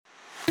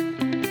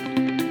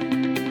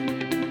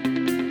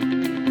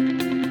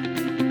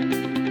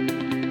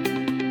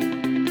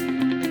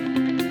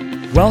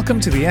Welcome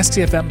to the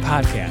STFM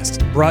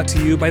podcast, brought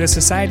to you by the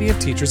Society of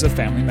Teachers of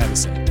Family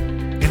Medicine.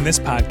 In this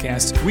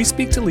podcast, we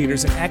speak to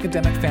leaders in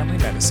academic family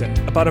medicine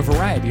about a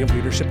variety of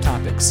leadership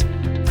topics.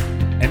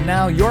 And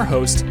now, your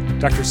host,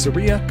 Dr.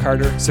 Saria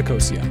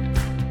Carter-Sakosia.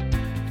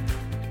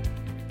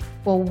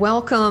 Well,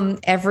 welcome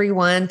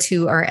everyone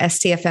to our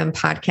STFM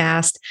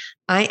podcast.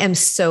 I am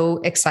so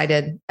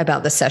excited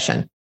about this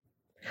session.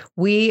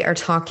 We are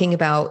talking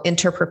about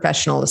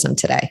interprofessionalism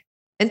today.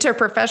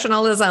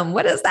 Interprofessionalism,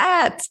 what is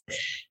that?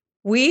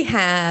 We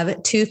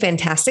have two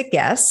fantastic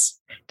guests,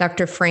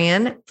 Dr.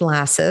 Fran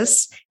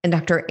Vlasis and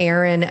Dr.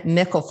 Erin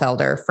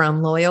Mickelfelder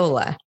from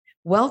Loyola.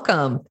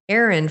 Welcome,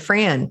 Erin,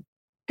 Fran.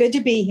 Good to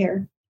be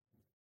here.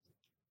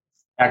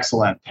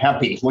 Excellent.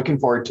 Happy. Looking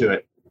forward to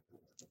it.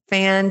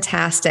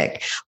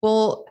 Fantastic.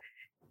 Well,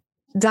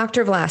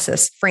 Dr.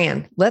 Vlasis,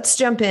 Fran, let's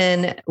jump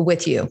in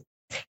with you.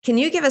 Can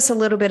you give us a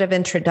little bit of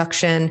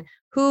introduction?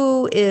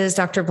 Who is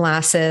Dr.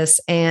 Vlasis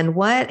and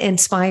what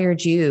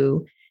inspired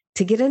you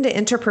to get into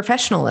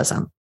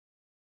interprofessionalism?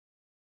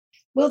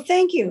 Well,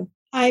 thank you.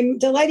 I'm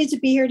delighted to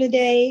be here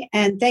today,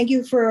 and thank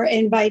you for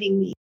inviting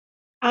me.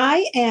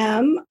 I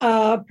am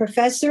a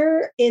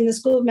professor in the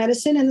School of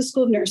Medicine and the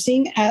School of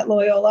Nursing at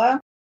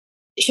Loyola,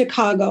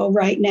 Chicago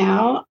right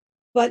now.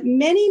 But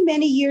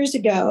many years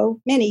ago,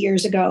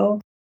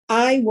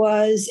 I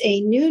was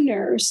a new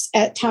nurse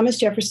at Thomas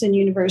Jefferson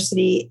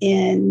University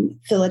in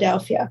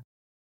Philadelphia.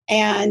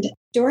 And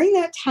during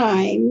that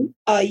time,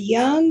 a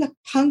young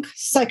punk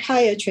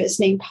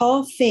psychiatrist named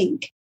Paul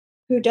Fink,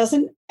 who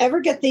doesn't ever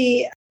get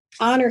the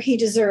honor he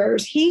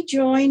deserves, he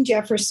joined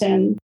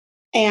Jefferson,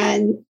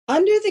 and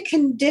under the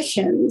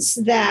conditions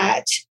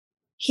that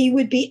he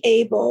would be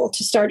able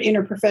to start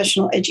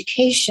interprofessional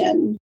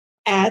education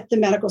at the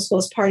medical school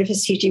as part of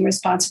his teaching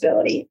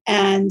responsibility.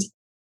 And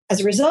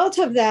as a result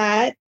of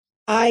that,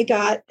 I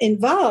got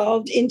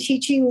involved in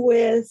teaching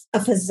with a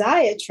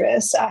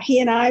physiatrist. He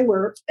and I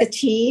were a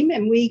team,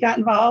 and we got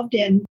involved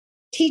in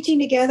teaching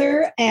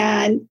together.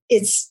 And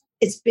it's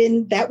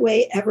been that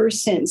way ever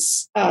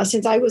since.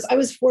 Since I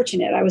was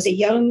fortunate. I was a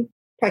young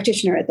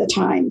practitioner at the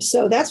time,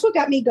 so that's what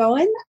got me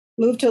going.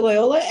 Moved to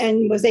Loyola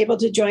and was able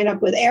to join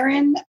up with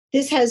Erin.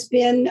 This has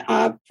been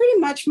pretty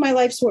much my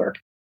life's work.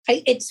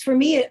 It's for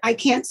me. I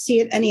can't see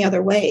it any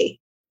other way.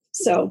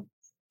 So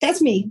that's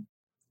me.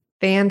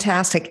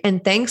 Fantastic.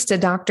 And thanks to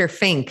Dr.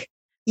 Fink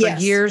for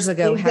years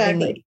ago having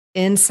the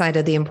insight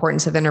of the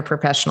importance of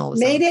interprofessionalism.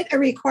 Made it a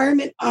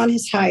requirement on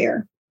his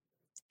hire.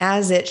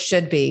 As it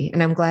should be.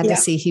 And I'm glad to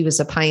see he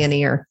was a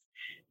pioneer.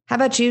 How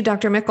about you,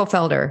 Dr.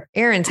 Mickelfelder?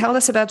 Erin, tell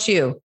us about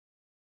you.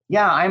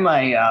 Yeah, I'm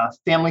a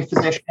family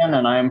physician,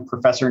 and I'm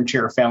professor and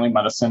chair of family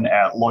medicine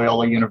at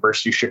Loyola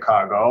University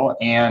Chicago.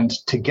 And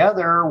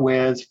together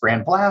with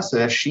Fran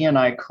Vlasis, she and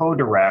I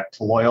co-direct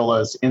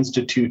Loyola's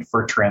Institute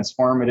for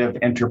Transformative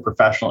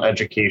Interprofessional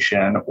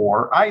Education,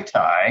 or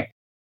ITI.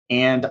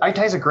 And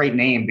ITI is a great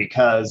name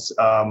because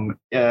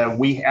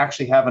we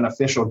actually have an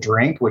official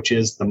drink, which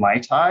is the Mai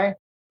Tai.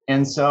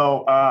 And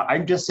so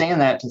I'm just saying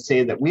that to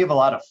say that we have a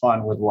lot of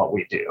fun with what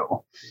we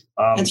do.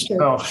 That's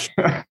true.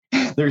 So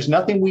there's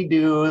nothing we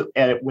do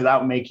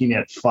without making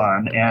it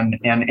fun.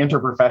 And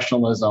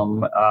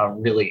interprofessionalism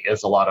really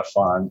is a lot of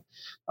fun.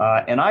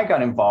 And I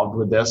got involved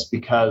with this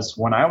because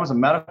when I was a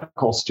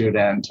medical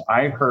student,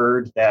 I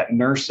heard that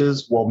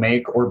nurses will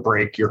make or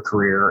break your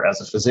career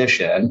as a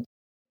physician.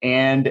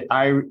 And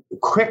I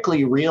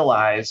quickly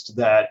realized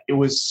that it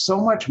was so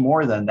much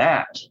more than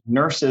that.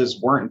 Nurses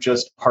weren't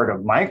just part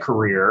of my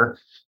career.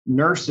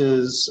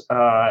 Nurses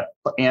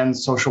and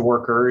social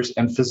workers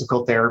and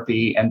physical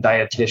therapy and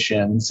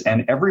dietitians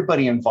and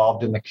everybody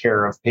involved in the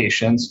care of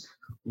patients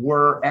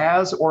were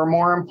as or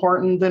more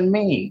important than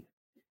me.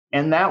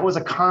 And that was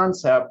a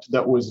concept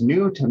that was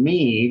new to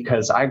me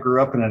because I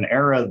grew up in an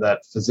era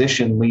that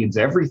physician leads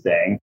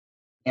everything.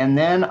 And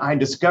then I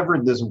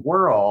discovered this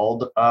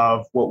world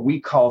of what we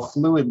call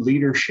fluid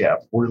leadership,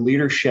 where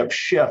leadership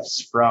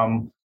shifts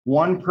from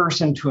one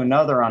person to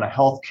another on a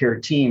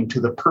healthcare team to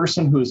the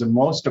person who is the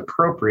most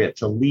appropriate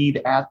to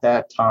lead at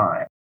that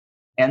time.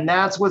 And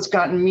that's what's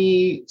gotten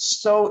me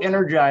so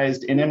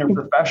energized in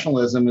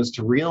interprofessionalism, is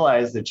to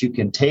realize that you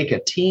can take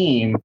a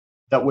team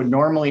that would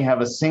normally have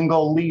a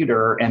single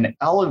leader and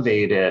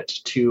elevate it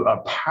to a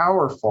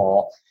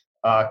powerful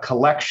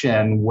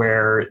collection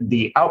where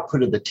the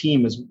output of the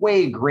team is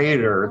way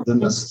greater than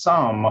the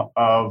sum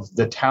of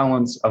the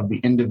talents of the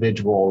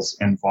individuals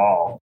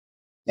involved.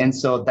 And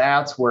so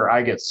that's where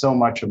I get so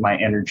much of my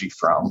energy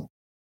from.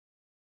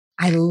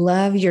 I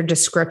love your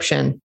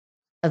description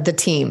of the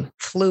team,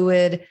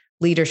 fluid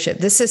leadership.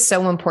 This is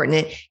so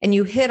important. And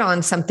you hit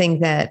on something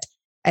that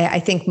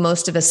I think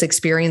most of us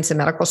experience in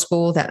medical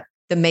school, that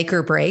the make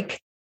or break.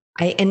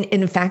 And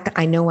in fact,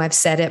 I know I've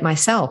said it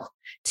myself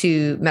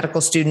to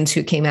medical students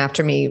who came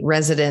after me,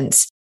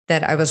 residents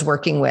that I was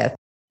working with,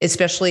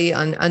 especially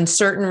on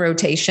uncertain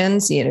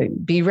rotations.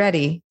 Be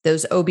ready.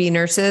 Those OB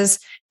nurses,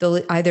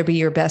 they'll either be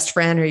your best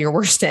friend or your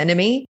worst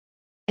enemy.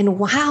 And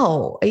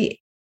wow,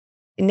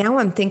 now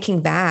I'm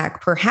thinking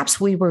back, perhaps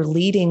we were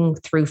leading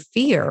through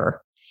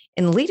fear,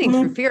 and leading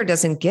through fear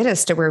doesn't get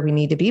us to where we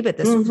need to be, but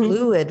this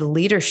fluid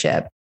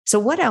leadership. So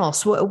what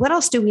else? What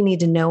else do we need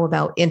to know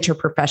about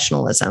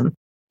interprofessionalism?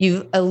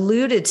 You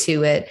alluded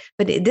to it,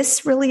 but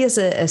this really is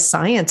a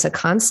science, a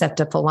concept,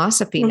 a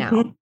philosophy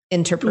now,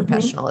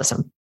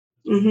 interprofessionalism.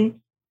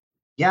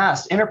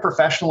 Yes,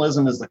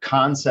 interprofessionalism is the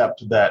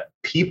concept that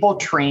people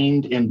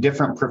trained in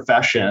different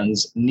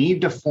professions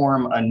need to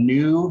form a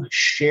new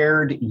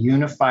shared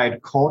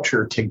unified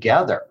culture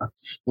together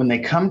when they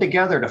come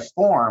together to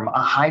form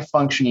a high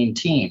functioning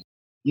team.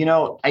 You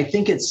know, I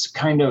think it's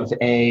kind of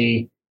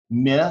a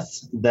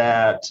myth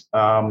that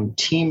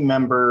team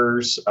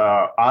members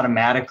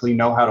automatically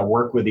know how to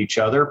work with each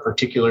other,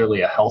 particularly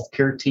a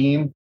healthcare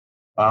team.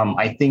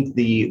 I think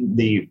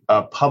the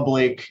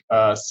public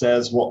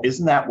says, well,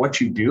 isn't that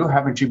what you do?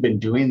 Haven't you been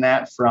doing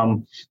that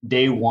from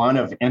day one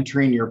of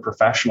entering your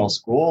professional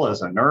school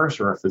as a nurse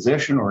or a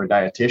physician or a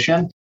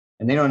dietitian?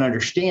 And they don't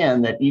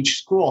understand that each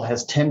school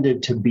has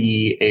tended to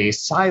be a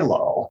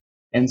silo.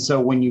 And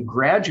so when you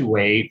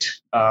graduate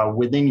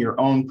within your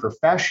own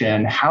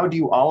profession, how do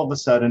you all of a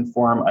sudden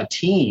form a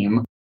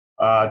team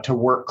to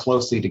work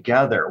closely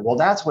together? Well,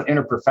 that's what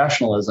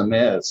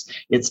interprofessionalism is.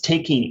 It's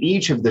taking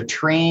each of the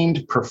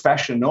trained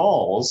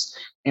professionals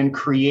and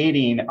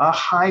creating a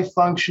high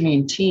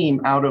functioning team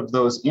out of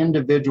those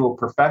individual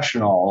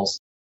professionals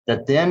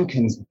that then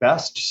can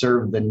best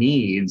serve the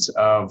needs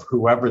of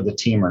whoever the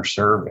team are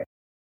serving.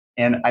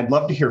 And I'd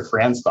love to hear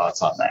Fran's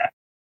thoughts on that.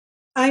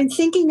 I'm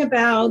thinking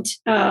about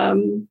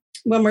when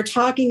we're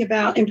talking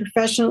about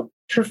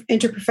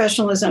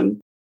interprofessionalism,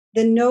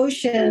 the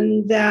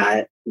notion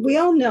that we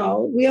all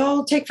know, we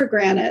all take for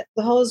granted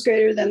the whole is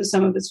greater than the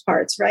sum of its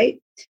parts,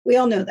 right? We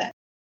all know that.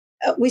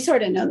 We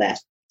sort of know that.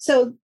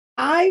 So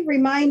I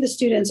remind the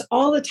students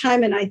all the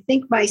time, and I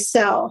think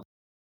myself,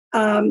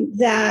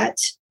 that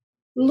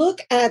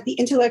look at the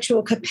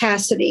intellectual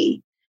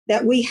capacity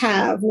that we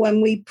have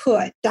when we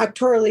put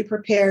doctorally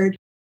prepared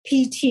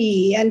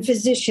PT and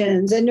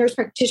physicians and nurse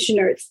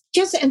practitioners,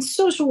 and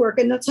social work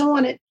and so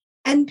on,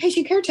 and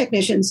patient care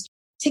technicians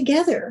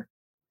together.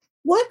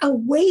 What a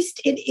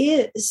waste it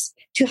is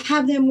to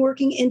have them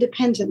working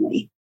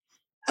independently,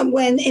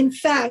 when in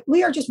fact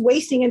we are just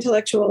wasting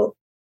intellectual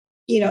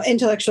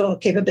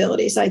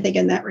capabilities, I think,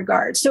 in that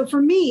regard. So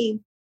for me,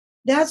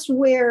 that's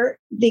where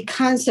the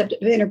concept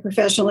of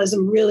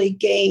interprofessionalism really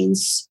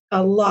gains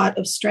a lot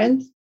of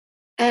strength,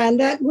 and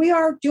that we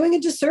are doing a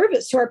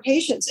disservice to our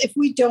patients if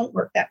we don't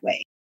work that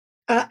way.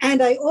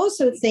 And I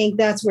also think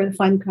that's where the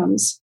fun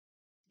comes,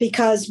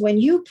 because when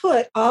you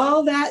put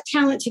all that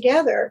talent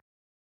together,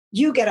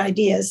 you get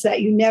ideas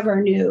that you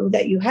never knew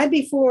that you had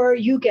before.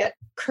 You get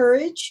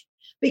courage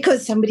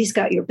because somebody's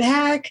got your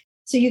back.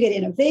 So you get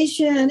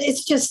innovation.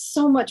 It's just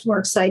so much more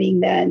exciting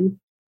than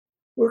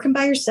working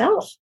by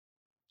yourself.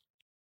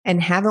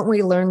 And haven't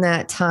we learned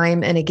that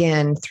time and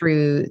again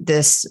through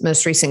this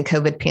most recent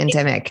COVID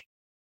pandemic?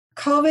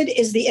 COVID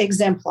is the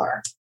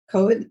exemplar.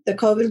 The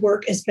COVID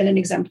work has been an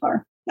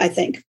exemplar, I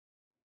think,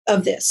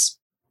 of this.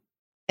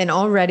 And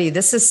already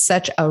this is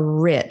such a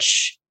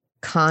rich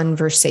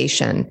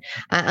conversation.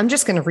 I'm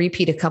just going to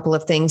repeat a couple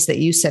of things that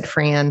you said,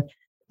 Fran.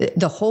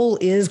 The whole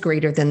is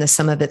greater than the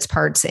sum of its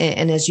parts.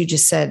 And as you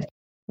just said,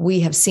 we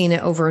have seen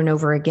it over and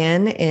over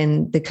again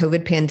in the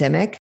COVID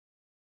pandemic.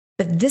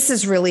 But this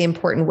is really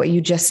important, what you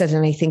just said.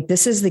 And I think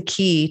this is the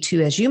key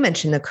to, as you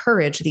mentioned, the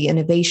courage, the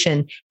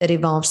innovation that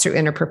evolves through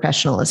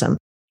interprofessionalism.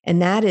 And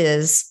that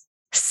is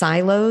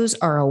silos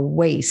are a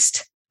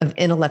waste of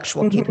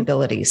intellectual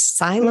capabilities.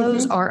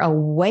 Silos are a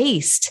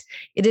waste.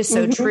 It is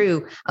so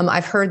true.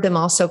 I've heard them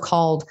also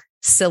called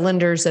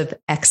cylinders of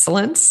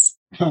excellence.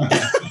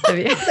 That's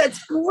great.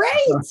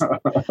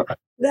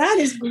 That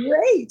is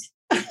great.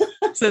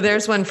 So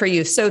there's one for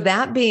you. So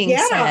that being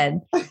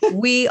said,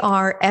 we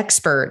are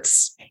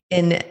experts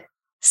in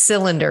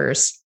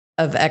cylinders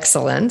of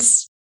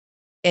excellence.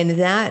 And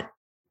that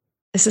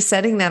is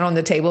setting that on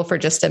the table for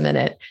just a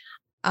minute.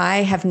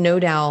 I have no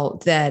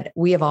doubt that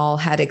we have all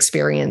had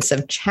experience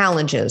of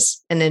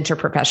challenges in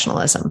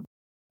interprofessionalism,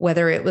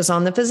 whether it was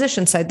on the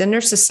physician side, the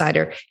nurse's side,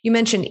 or you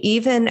mentioned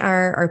even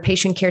our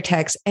patient care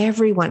techs,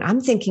 everyone.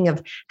 I'm thinking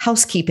of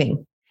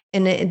housekeeping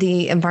and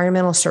the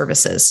environmental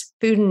services,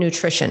 food and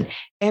nutrition.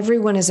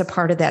 Everyone is a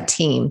part of that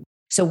team.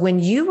 So when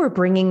you were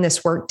bringing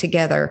this work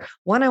together,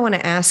 one, I want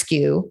to ask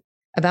you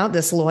about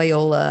this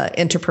Loyola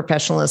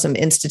Interprofessionalism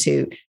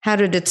Institute. How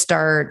did it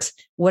start?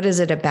 What is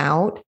it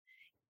about?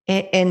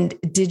 And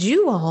did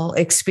you all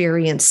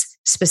experience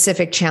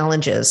specific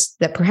challenges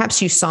that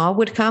perhaps you saw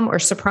would come or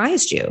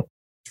surprised you?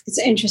 It's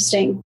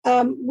interesting.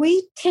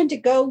 We tend to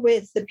go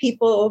with the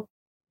people.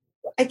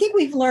 I think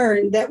we've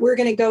learned that we're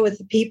going to go with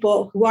the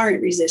people who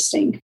aren't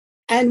resisting.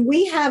 And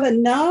we have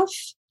enough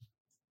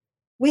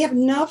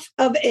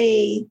of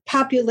a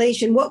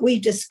population. What we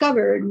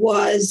discovered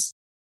was,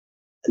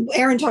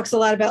 Erin talks a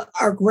lot about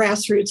our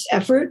grassroots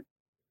effort.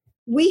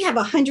 We have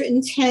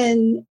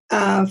 110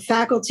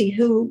 faculty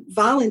who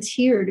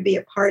volunteer to be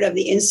a part of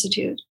the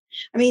Institute.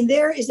 I mean,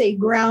 there is a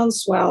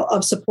groundswell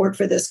of support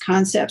for this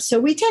concept. So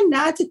we tend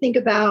not to think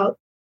about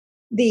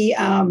the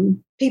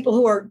people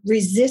who are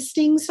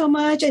resisting so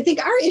much. I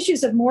think our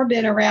issues have more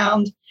been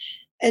around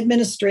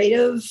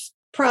administrative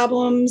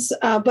problems,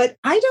 but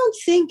I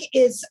think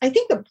a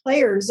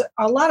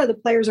lot of the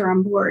players are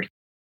on board.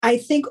 I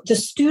think the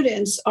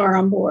students are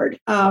on board.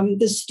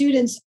 The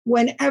students,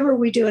 whenever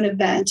we do an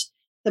event,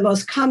 the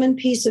most common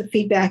piece of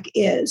feedback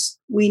is,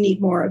 we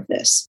need more of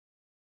this.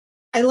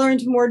 I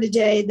learned more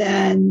today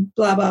than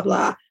blah, blah,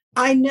 blah.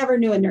 I never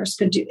knew a nurse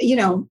could do,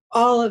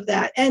 all of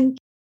that. And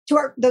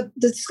to the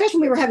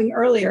discussion we were having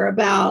earlier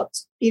about,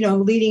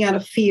 leading out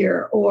of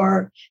fear,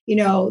 or,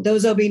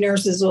 those OB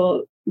nurses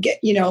will get,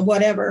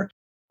 whatever.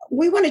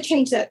 We want to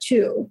change that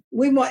too.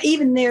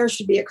 Even there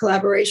should be a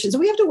collaboration. So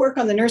we have to work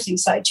on the nursing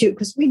side too,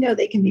 because we know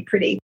they can be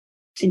pretty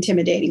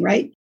intimidating,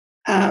 right?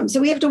 So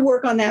we have to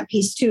work on that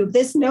piece too.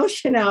 This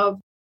notion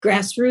of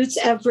grassroots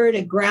effort,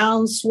 a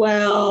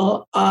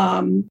groundswell,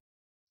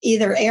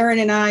 either Erin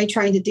and I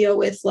trying to deal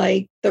with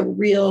like the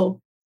real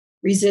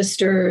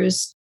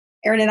resistors.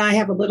 Erin and I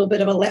have a little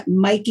bit of a let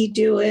Mikey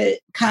do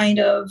it kind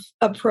of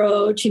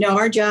approach.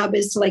 Our job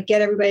is to like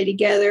get everybody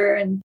together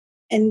and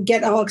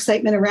get all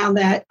excitement around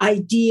that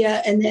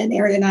idea. And then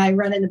Erin and I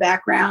run in the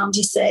background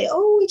to say,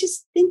 oh, we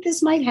just think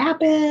this might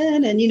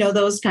happen. And,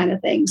 those kind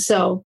of things.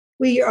 So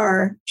we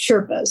are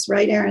Sherpas,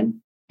 right,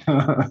 Erin?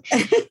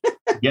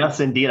 Yes,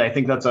 indeed. I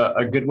think that's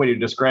a good way to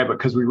describe it,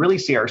 because we really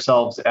see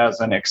ourselves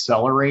as an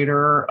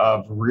accelerator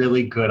of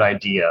really good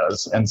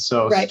ideas. And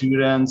so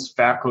Students,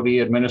 faculty,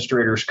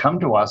 administrators come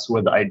to us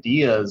with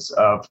ideas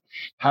of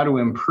how to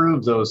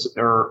improve those,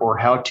 or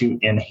how to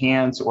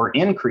enhance or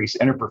increase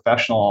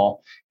interprofessional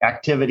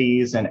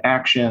activities and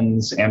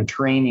actions and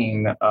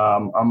training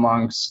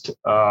amongst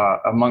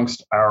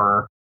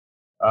our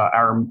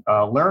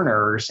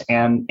learners,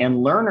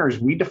 and learners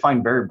we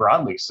define very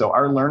broadly. So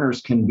our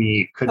learners could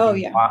be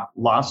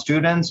law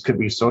students, could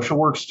be social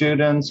work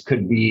students,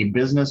 could be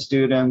business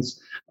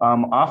students.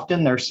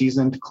 Often they're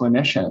seasoned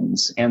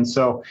clinicians. And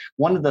so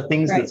one of the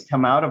things that's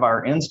come out of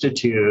our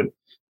institute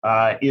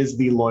is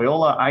the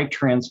Loyola I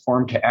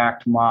Transform to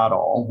Act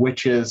model,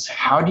 which is,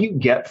 how do you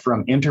get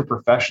from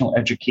interprofessional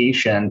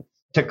education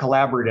to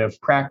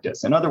collaborative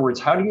practice? In other words,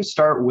 how do you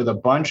start with a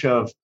bunch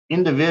of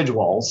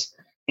individuals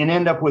and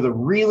end up with a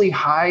really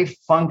high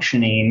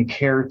functioning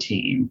care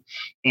team?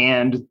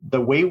 And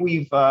the way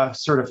we've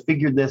sort of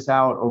figured this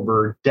out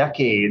over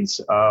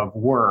decades of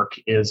work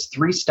is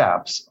 3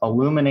 steps: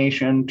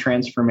 illumination,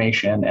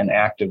 transformation, and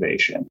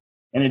activation.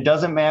 And it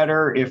doesn't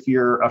matter if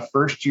you're a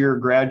first-year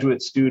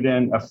graduate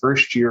student, a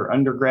first-year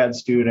undergrad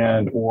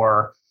student,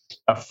 or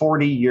a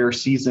 40-year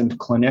seasoned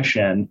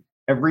clinician.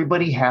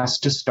 Everybody has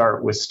to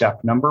start with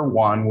step number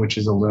 1, which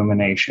is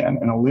illumination.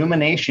 And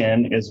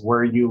illumination is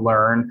where you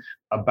learn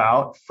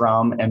about,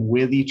 from, and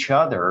with each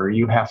other.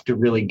 You have to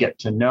really get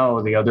to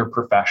know the other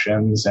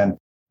professions and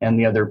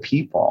the other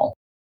people.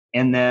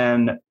 And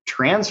then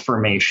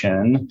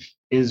transformation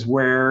is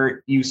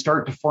where you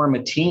start to form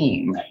a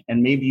team,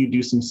 and maybe you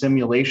do some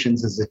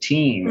simulations as a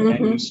team,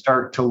 and you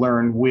start to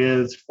learn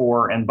with,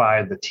 for, and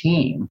by the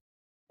team.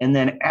 And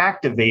then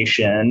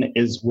activation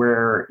is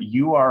where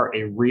you are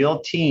a real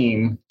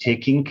team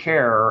taking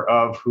care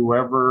of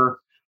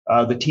whoever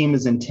the team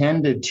is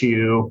intended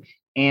to,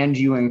 and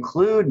you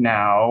include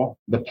now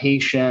the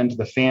patient,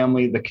 the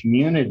family, the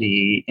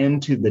community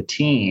into the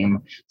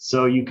team,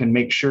 so you can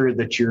make sure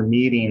that you're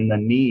meeting the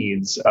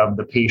needs of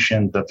the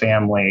patient, the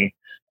family,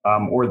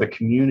 or the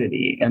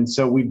community. And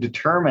so we've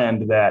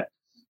determined that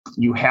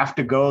you have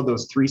to go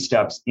those 3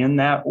 steps in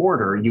that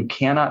order. You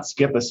cannot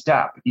skip a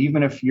step.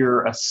 Even if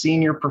you're a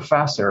senior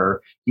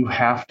professor, you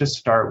have to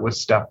start with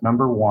step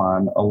number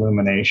 1,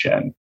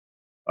 illumination.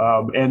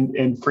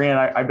 And Fran,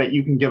 I bet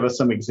you can give us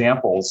some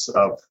examples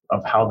of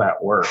how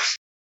that works.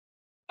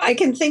 I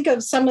can think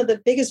of some of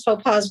the biggest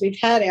faux pas we've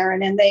had,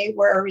 Erin, and they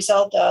were a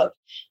result of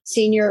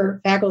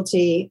senior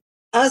faculty,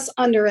 us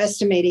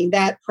underestimating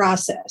that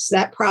process,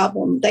 that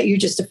problem that you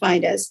just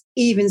defined as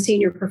even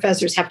senior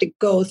professors have to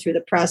go through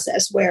the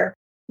process, where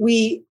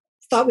we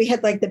thought we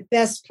had like the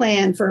best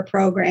plan for a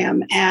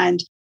program.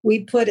 And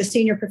we put a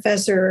senior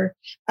professor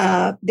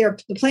there.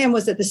 The plan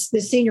was that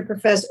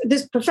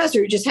this professor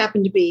who just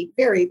happened to be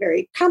very,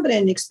 very competent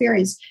and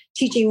experienced,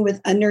 teaching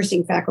with a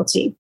nursing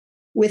faculty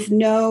with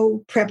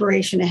no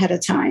preparation ahead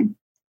of time,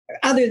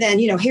 other than,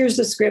 here's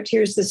the script,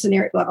 here's the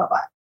scenario, blah, blah, blah.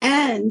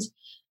 And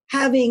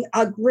having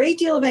a great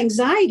deal of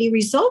anxiety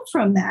result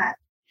from that,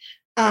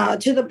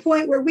 to the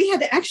point where we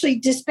had to actually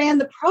disband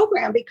the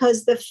program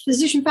because the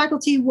physician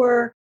faculty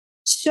were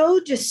so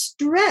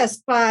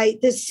distressed by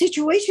the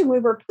situation we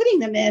were putting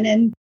them in.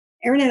 And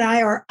Erin and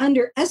I are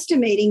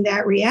underestimating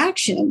that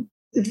reaction.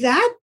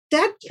 That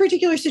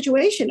particular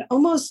situation,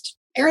 almost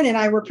Erin and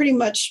I were pretty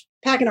much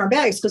packing our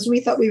bags because we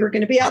thought we were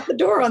going to be out the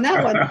door on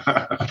that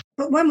one.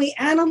 But when we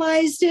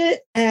analyzed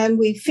it and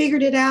we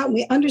figured it out and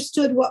we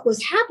understood what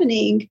was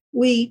happening,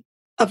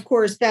 of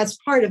course, that's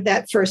part of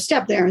that first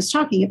step that Erin's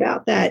talking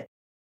about, that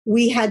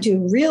we had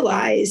to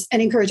realize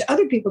and encourage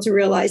other people to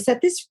realize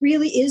that this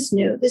really is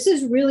new. This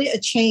is really a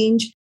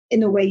change in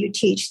the way you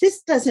teach.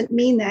 This doesn't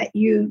mean that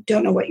you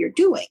don't know what you're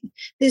doing.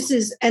 This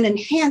is an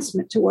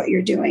enhancement to what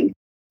you're doing.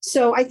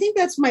 So I think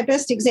that's my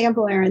best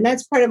example, Erin.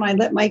 That's part of my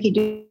let Mikey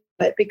do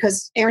it,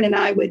 because Erin and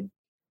I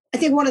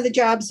think one of the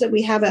jobs that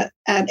we have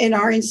in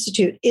our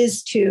institute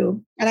is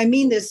to, and I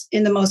mean this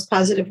in the most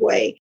positive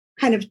way,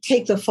 kind of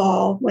take the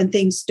fall when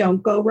things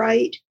don't go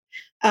right.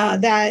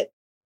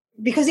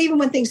 Because even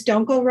when things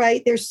don't go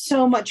right, there's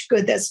so much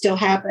good that still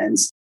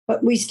happens,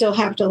 but we still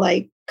have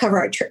to cover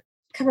our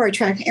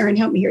tracks. Erin,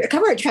 help me here.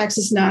 Cover our tracks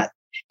is not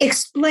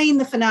explain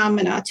the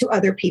phenomena to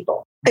other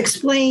people.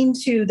 Explain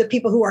to the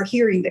people who are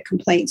hearing the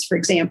complaints, for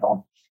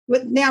example.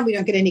 But now we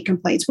don't get any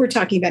complaints. We're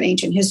talking about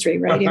ancient history,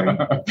 right, Erin?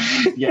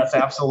 Yes,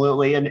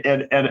 absolutely.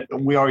 And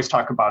we always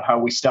talk about how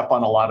we step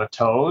on a lot of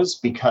toes,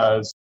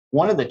 because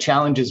one of the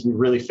challenges we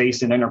really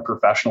face in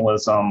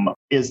interprofessionalism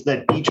is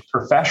that each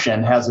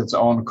profession has its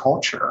own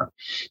culture.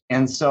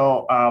 And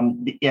so,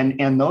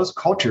 and those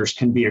cultures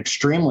can be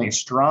extremely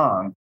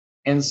strong.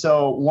 And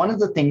so one of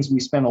the things we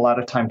spend a lot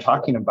of time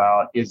talking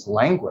about is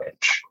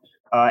language.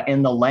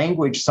 And the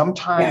language,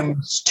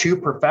 sometimes two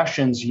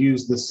professions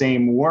use the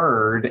same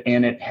word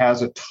and it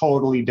has a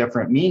totally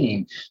different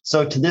meaning.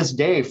 So to this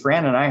day,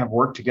 Fran and I have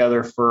worked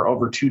together for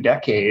over 2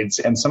 decades.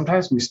 And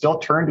sometimes we still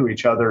turn to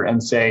each other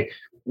and say,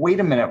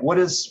 wait a minute, what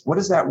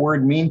does that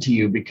word mean to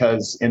you?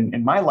 Because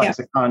in my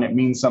lexicon, it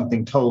means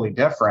something totally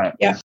different.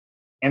 Yeah.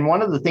 And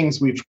one of the things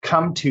we've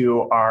come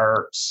to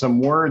are some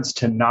words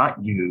to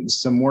not use,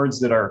 some words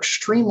that are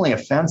extremely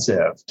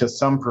offensive to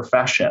some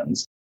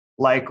professions.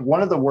 Like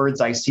one of the words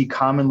I see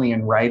commonly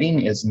in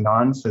writing is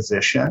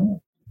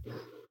non-physician.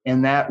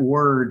 And that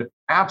word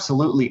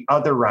absolutely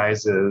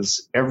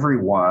otherizes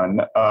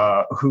everyone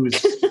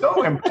who's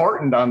so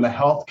important on the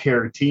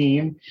healthcare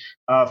team.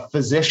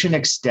 Physician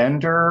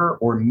extender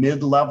or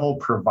mid-level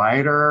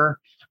provider.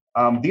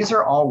 These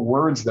are all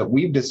words that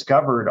we've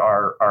discovered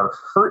are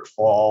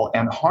hurtful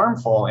and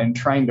harmful in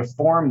trying to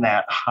form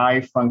that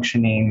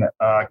high-functioning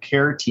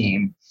care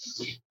team.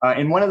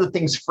 And one of the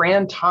things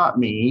Fran taught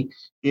me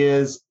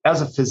is,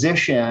 as a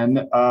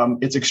physician,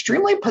 it's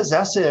extremely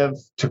possessive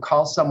to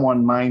call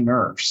someone my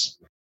nurse.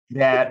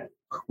 That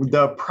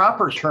the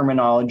proper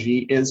terminology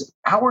is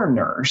our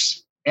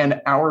nurse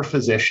and our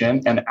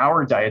physician and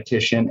our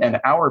dietitian and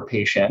our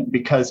patient,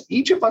 because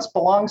each of us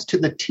belongs to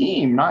the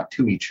team, not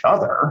to each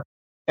other.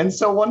 And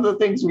so one of the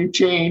things we've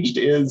changed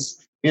is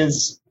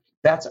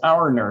that's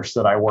our nurse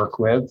that I work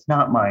with,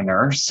 not my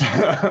nurse.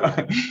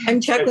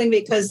 I'm chuckling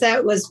because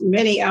that was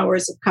many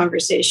hours of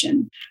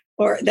conversation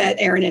that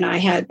Erin and I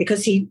had,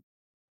 because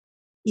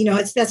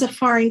that's a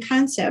foreign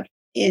concept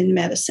in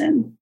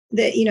medicine,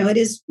 that, it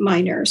is my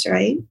nurse,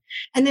 right?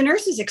 And the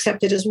nurses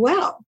accept it as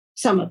well,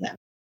 some of them.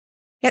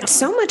 It's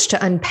so much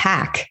to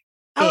unpack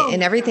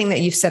in everything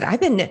that you've said. I've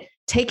been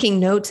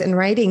taking notes and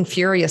writing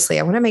furiously.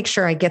 I want to make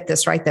sure I get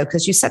this right, though,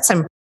 because you said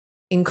some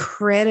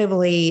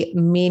incredibly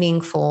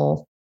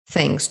meaningful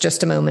things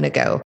just a moment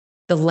ago.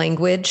 The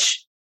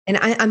language. And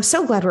I'm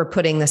so glad we're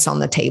putting this on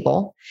the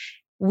table.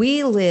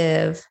 We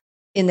live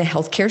in the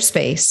healthcare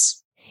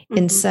space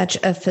in such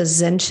a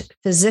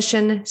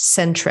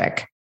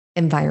physician-centric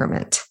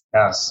environment.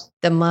 Yes.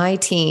 The my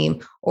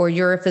team, or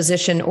you're a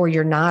physician or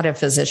you're not a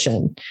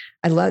physician.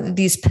 I love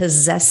these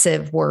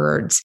possessive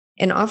words.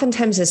 And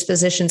oftentimes as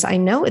physicians, I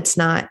know it's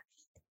not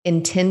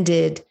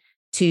intended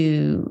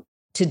to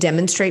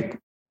demonstrate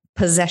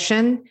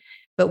possession,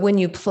 but when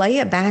you play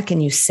it back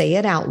and you say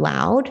it out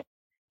loud,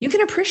 you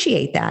can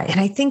appreciate that. And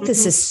I think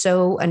this is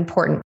so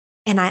important.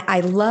 And I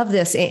love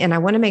this. And I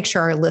want to make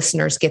sure our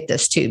listeners get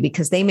this too,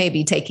 because they may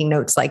be taking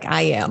notes like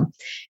I am.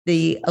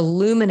 The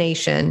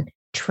illumination,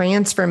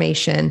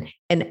 transformation,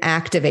 and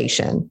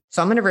activation.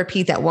 So I'm going to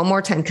repeat that one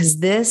more time, because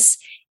this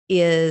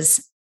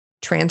is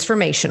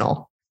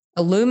transformational.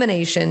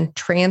 Illumination,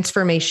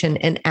 transformation,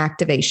 and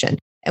activation.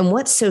 And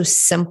what's so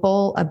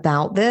simple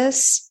about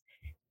this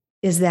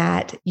is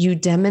that you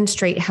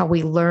demonstrate how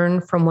we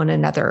learn from one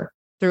another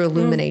through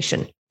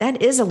illumination.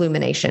 That is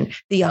illumination,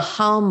 the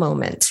aha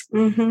moment.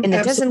 And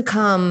it doesn't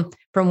come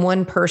from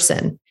one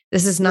person.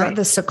 This is not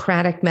the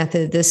Socratic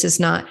method. This is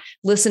not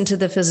listen to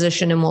the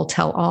physician and we'll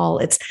tell all.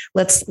 It's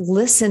let's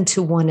listen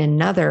to one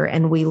another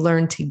and we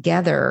learn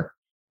together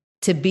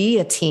to be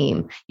a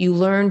team. You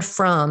learn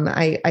from,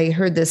 I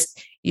heard this,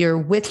 you're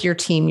with your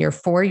team, you're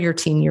for your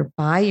team, you're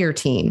by your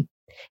team,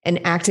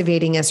 and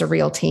activating as a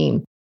real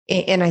team.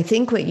 And I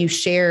think what you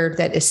shared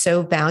that is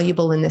so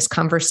valuable in this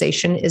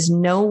conversation is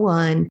no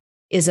one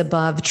is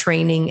above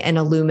training and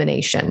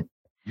illumination.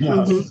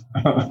 Yes.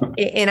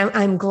 And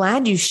I'm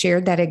glad you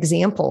shared that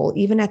example.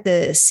 Even at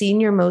the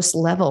senior most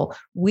level,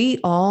 we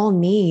all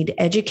need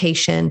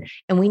education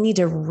and we need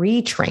to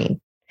retrain,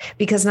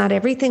 because not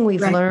everything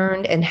we've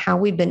learned and how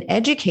we've been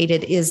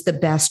educated is the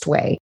best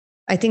way.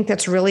 I think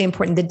that's really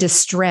important. The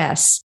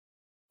distress.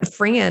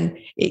 Fran,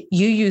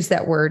 you used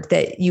that word,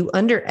 that you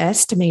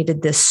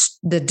underestimated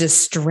the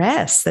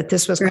distress that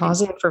this was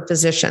causing for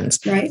physicians.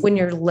 When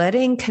you're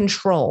letting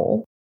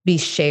control be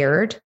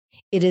shared,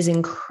 it is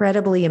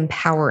incredibly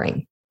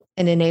empowering.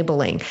 and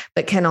enabling,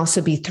 but can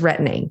also be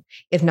threatening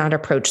if not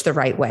approached the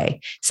right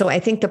way. So I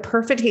think the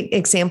perfect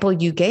example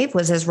you gave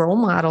was as role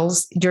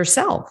models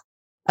yourself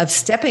of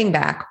stepping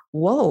back.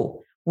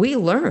 Whoa, we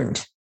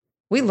learned.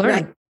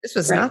 Right. This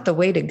was not the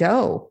way to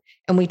go.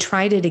 And we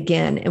tried it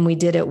again, and we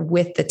did it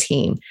with the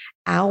team,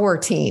 our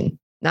team,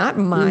 not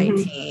my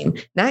team,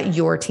 not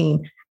your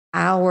team,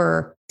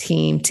 our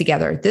team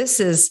together. This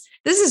is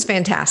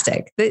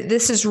fantastic.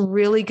 This is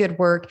really good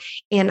work.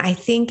 And I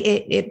think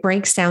it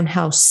breaks down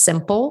how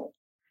simple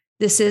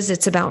this is.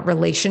 It's about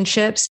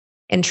relationships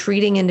and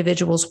treating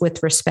individuals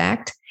with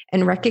respect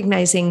and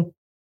recognizing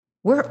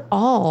we're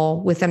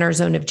all within our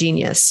zone of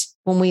genius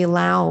when we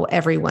allow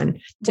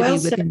everyone to be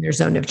within their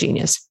zone of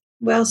genius.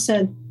 Well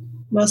said.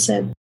 Well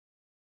said.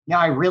 Yeah,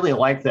 I really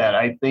like that.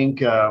 I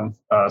think,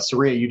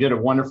 Saria, you did a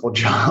wonderful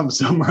job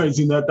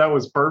summarizing that. That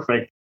was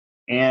perfect.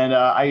 And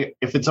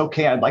if it's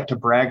okay, I'd like to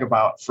brag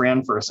about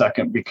Fran for a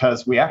second,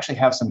 because we actually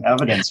have some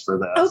evidence for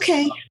this.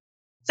 Okay.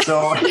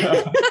 So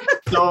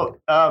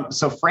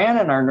Fran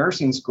and our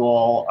nursing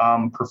school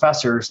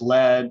professors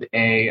led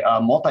a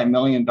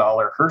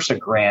multi-million-dollar HRSA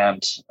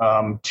grant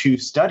to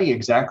study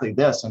exactly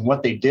this. And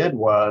what they did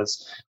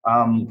was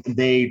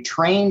they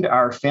trained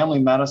our family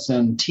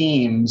medicine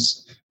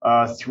teams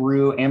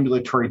through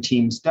ambulatory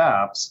team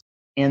steps,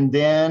 and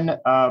then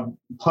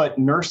put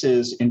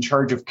nurses in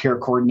charge of care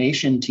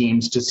coordination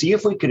teams to see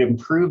if we could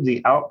improve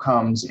the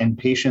outcomes in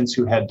patients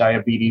who had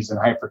diabetes and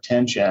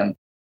hypertension.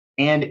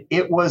 And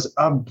it was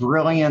a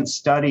brilliant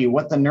study.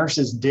 What the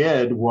nurses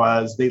did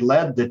was they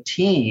led the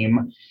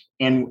team,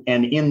 and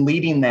in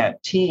leading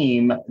that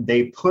team,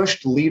 they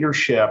pushed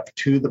leadership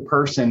to the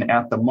person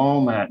at the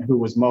moment who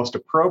was most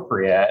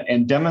appropriate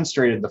and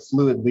demonstrated the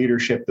fluid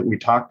leadership that we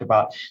talked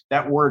about.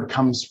 That word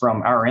comes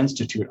from our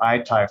institute,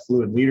 ITI,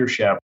 fluid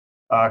leadership,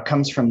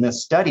 comes from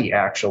this study,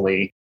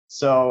 actually.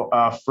 So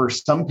for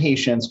some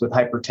patients with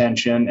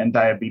hypertension and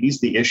diabetes,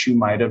 the issue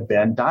might have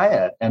been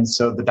diet. And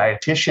so the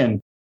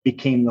dietitian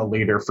became the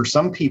leader. For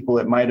some people,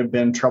 it might have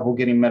been trouble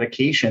getting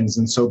medications.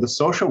 And so the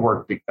social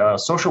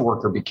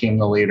worker became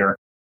the leader.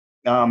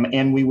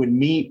 And we would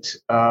meet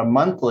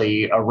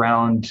monthly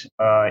around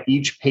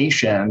each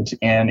patient,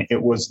 and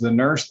it was the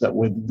nurse that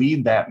would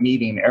lead that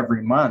meeting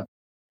every month.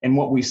 And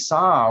what we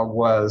saw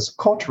was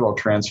cultural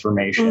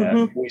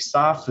transformation. We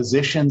saw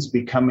physicians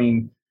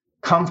becoming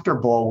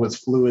comfortable with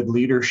fluid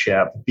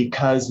leadership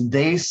because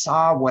they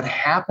saw what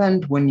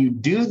happened when you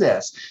do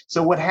this.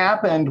 So what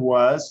happened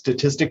was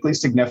statistically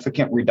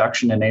significant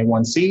reduction in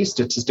A1C,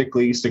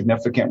 statistically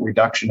significant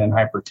reduction in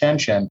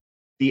hypertension.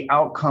 The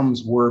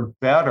outcomes were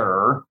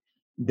better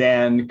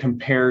than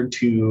compared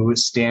to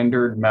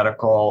standard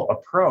medical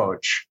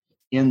approach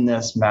in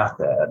this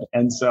method.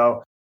 And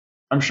so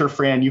I'm sure,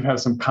 Fran, you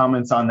have some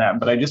comments on that,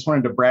 but I just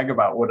wanted to brag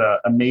about what an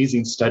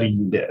amazing study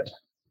you did.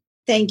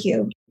 Thank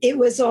you. It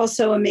was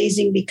also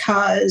amazing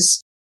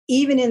because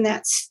even in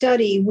that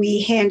study,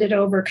 we handed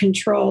over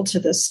control to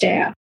the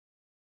staff.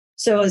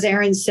 So as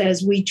Erin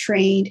says, we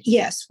trained,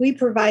 yes, we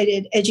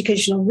provided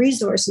educational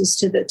resources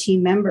to the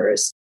team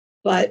members,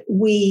 but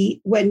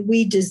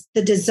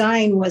the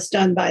design was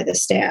done by the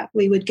staff.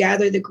 We would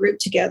gather the group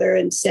together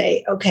and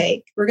say,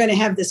 okay, we're going to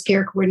have this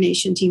care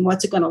coordination team.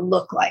 What's it going to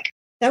look like?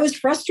 That was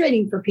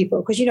frustrating for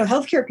people because,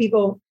 healthcare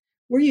people,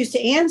 we're used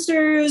to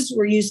answers.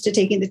 We're used to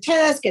taking the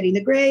test, getting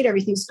the grade,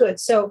 everything's good.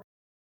 So,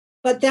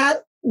 but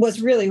that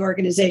was really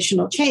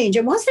organizational change.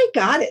 And once they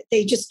got it,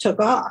 they just took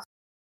off.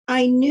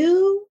 I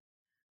knew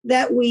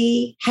that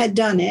we had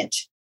done it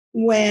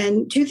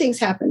when two things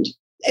happened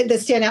that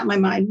stand out in my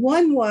mind.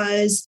 One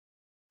was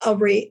one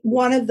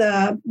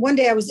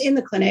day I was in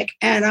the clinic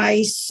and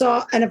I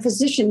saw, and a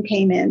physician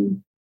came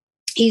in.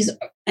 He's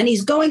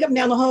going up and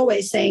down the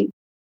hallway saying,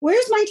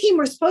 "Where's my team?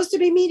 We're supposed to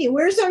be meeting.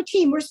 Where's our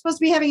team? We're supposed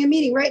to be having a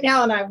meeting right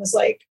now." And I was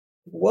like,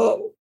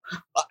 whoa,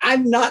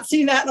 I've not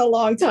seen that in a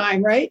long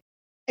time, right?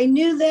 I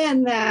knew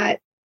then that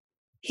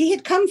he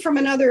had come from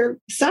another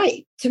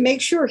site to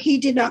make sure he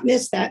did not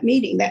miss that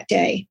meeting that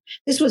day.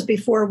 This was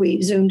before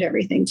we Zoomed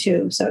everything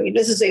too. So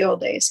this is the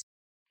old days.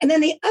 And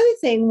then the other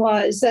thing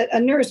was that a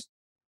nurse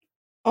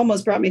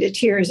almost brought me to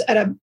tears at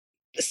a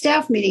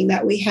staff meeting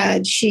that we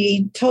had.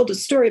 She told a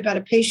story about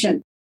a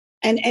patient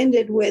and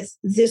ended with,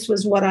 "This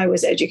was what I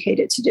was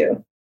educated to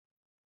do."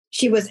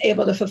 She was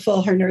able to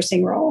fulfill her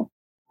nursing role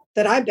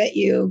that I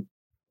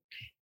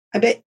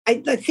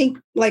think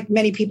like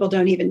many people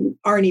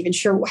aren't even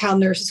sure how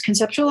nurses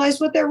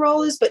conceptualize what their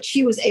role is, but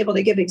she was able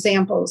to give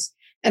examples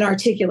and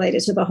articulate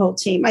it to the whole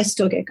team. I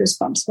still get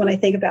goosebumps when I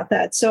think about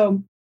that.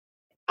 So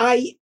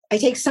I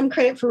take some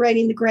credit for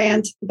writing the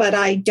grant, but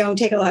I don't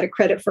take a lot of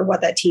credit for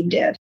what that team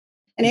did.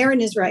 And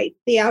Erin is right.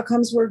 The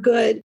outcomes were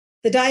good.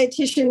 The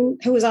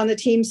dietitian who was on the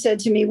team said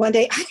to me one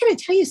day, "I got to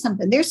tell you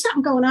something. There's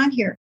something going on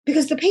here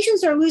because the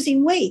patients are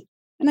losing weight."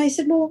 And I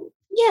said, "Well,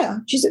 yeah."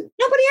 She said,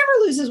 "Nobody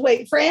ever loses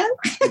weight, Fran."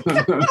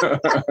 I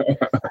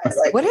was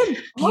like, what a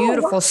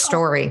beautiful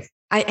story.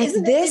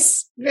 Isn't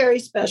this very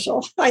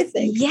special, I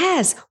think.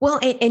 Yes. Well,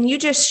 and you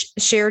just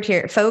shared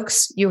here,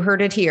 folks, you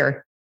heard it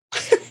here.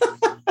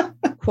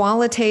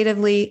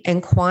 Qualitatively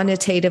and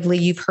quantitatively,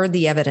 you've heard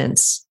the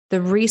evidence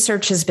The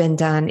research has been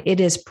done. It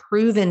is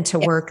proven to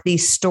work.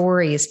 These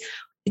stories,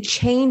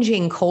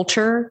 changing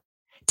culture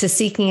to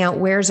seeking out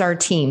where's our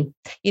team.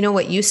 You know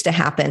what used to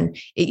happen?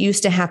 It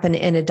used to happen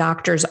in a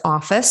doctor's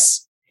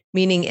office,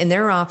 meaning in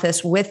their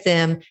office with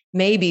them,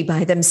 maybe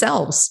by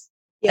themselves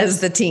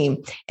as the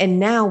team. And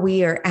now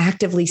we are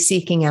actively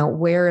seeking out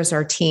where is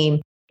our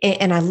team.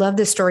 And I love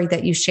the story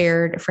that you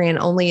shared, Fran,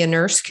 only a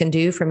nurse can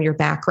do from your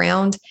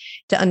background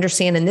to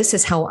understand. And this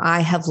is how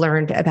I have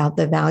learned about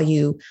the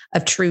value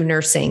of true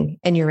nursing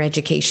and your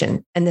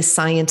education and the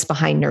science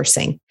behind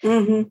nursing.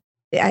 Mm-hmm.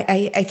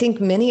 I think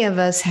many of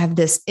us have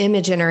this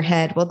image in our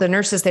head. Well, the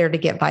nurse is there to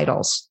get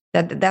vitals.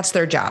 That's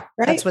their job.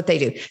 Right. That's what they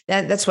do.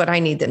 That's what I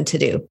need them to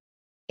do.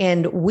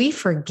 And we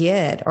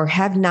forget or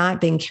have not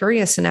been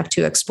curious enough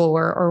to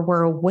explore, or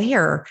we're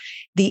aware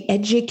the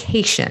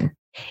education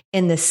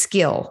and the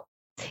skill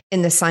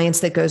and the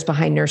science that goes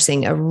behind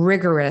nursing, a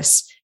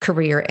rigorous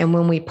career. And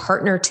when we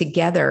partner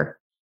together,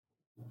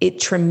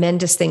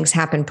 tremendous things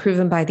happen,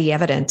 proven by the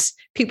evidence.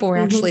 People were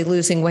actually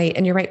losing weight.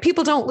 And you're right,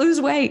 people don't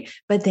lose weight,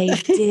 but they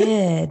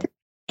did.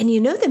 And you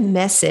know, the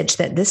message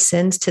that this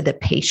sends to the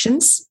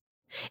patients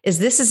is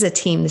this is a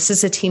team. This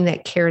is a team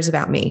that cares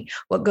about me.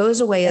 What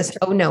goes away is,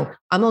 oh no,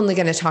 I'm only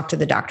going to talk to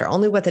the doctor,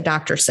 only what the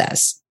doctor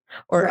says.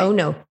 Or, oh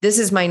no, this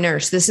is my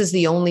nurse. This is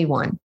the only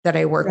one that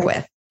I work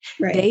with.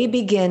 Right. They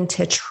begin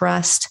to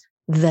trust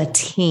the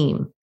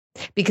team.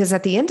 Because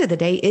at the end of the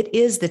day, it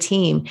is the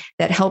team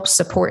that helps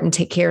support and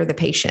take care of the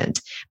patient.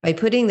 By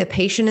putting the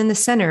patient in the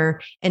center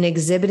and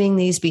exhibiting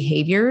these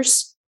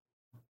behaviors,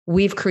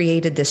 we've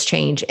created this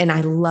change. And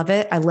I love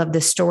it. I love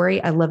this story.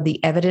 I love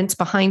the evidence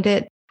behind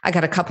it. I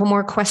got a couple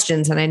more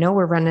questions, and I know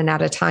we're running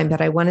out of time,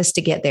 but I want us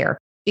to get there,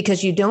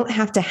 because you don't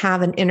have to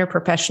have an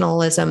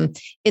interprofessionalism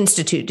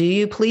institute. Do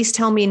you? Please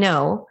tell me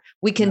no.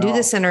 We can do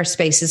this in our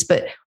spaces,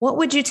 but what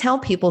would you tell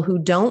people who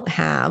don't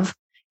have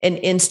an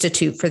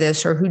institute for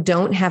this, or who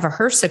don't have a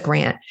HRSA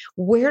grant?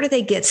 Where do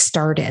they get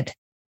started?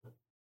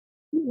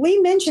 We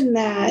mentioned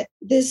that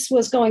this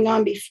was going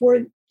on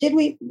before, did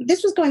we?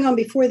 This was going on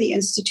before the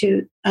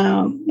institute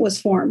was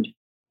formed.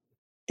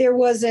 There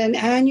was an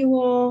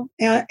annual,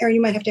 or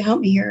you might have to help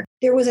me here.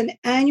 There was an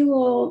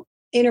annual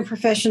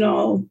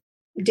interprofessional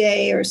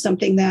day or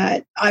something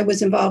that I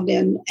was involved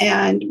in,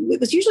 and it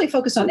was usually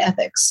focused on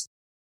ethics.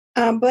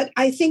 But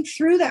I think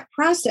through that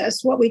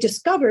process, what we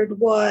discovered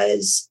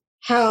was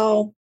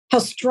how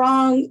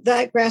strong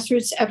that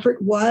grassroots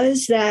effort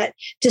was, that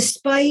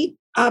despite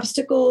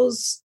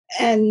obstacles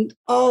and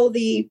all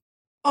the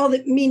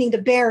meaning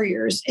the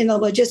barriers in the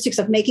logistics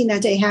of making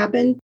that day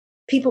happen,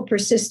 people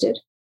persisted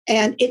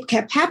and it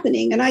kept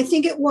happening. And I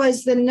think it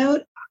was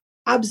the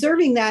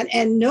observing that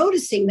and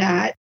noticing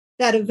that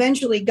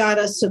eventually got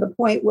us to the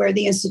point where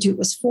the Institute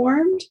was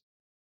formed.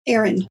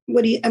 Aaron,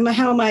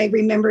 how am I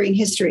remembering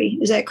history?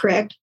 Is that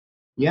correct?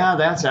 Yeah,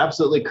 that's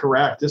absolutely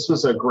correct. This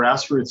was a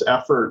grassroots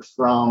effort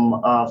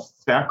from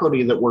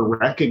faculty that were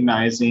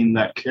recognizing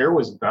that care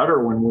was better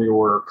when we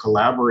were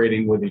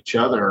collaborating with each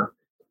other.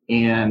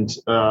 And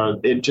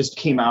it just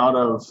came out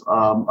of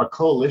a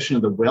coalition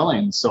of the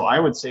willing. So I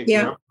would say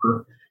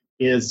whoever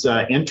is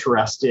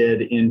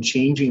interested in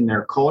changing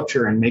their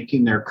culture and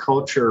making their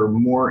culture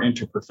more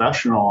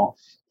interprofessional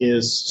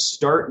is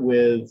start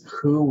with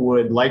who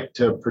would like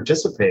to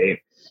participate.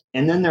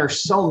 And then there are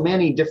so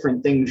many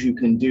different things you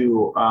can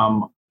do.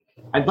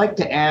 I'd like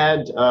to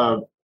add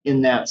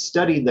in that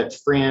study that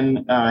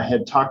Fran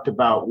had talked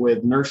about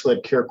with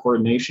nurse-led care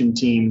coordination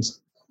teams,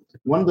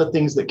 one of the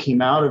things that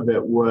came out of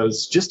it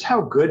was just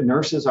how good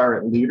nurses are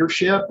at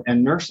leadership,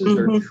 and nurses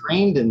are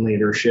trained in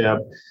leadership.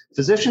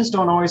 Physicians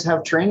don't always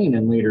have training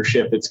in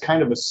leadership. It's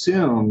kind of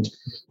assumed.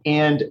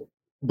 And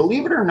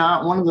believe it or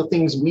not, one of the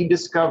things we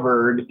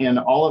discovered in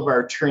all of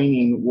our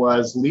training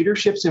was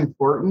leadership's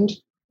important,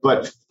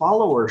 but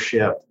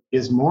followership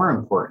is more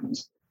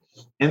important.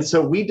 And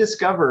so we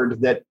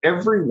discovered that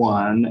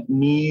everyone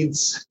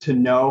needs to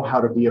know how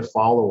to be a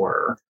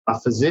follower. A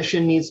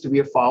physician needs to be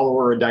a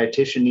follower. A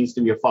dietitian needs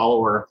to be a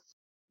follower.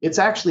 It's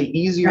actually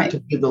easier to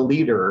be the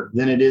leader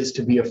than it is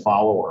to be a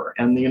follower.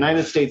 And the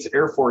United States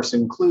Air Force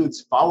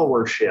includes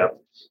followership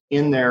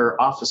in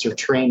their officer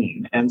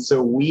training. And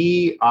so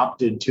we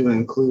opted to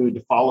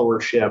include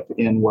followership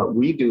in what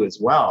we do as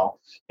well.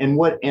 And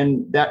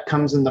that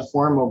comes in the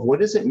form of, what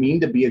does it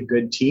mean to be a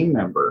good team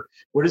member?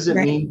 What does it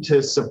mean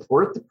to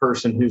support the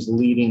person who's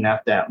leading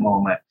at that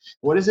moment?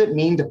 What does it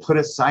mean to put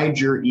aside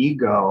your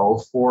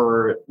ego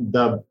for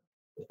the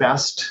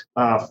best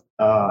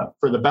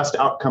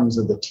outcomes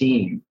of the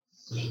team?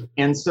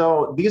 And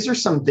so these are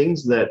some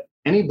things that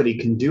anybody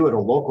can do at a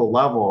local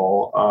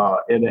level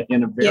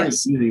in a very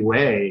easy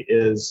way,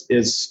 is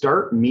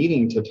start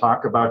meeting to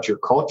talk about your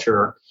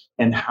culture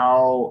and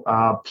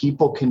how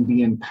people can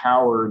be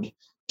empowered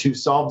to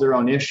solve their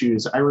own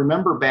issues. I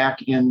remember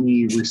back in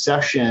the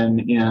recession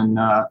in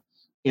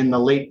the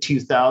late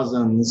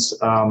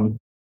 2000s,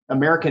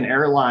 American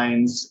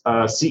Airlines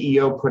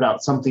CEO put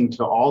out something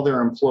to all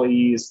their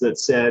employees that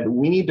said,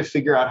 we need to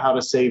figure out how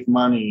to save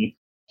money.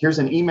 Here's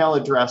an email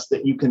address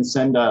that you can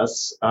send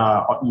us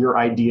your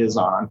ideas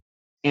on.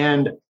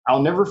 And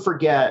I'll never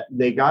forget,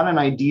 they got an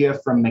idea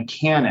from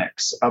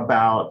mechanics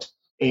about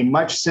a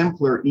much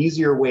simpler,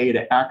 easier way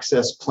to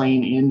access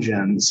plane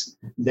engines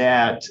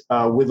that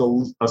with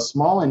a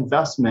small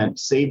investment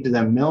saved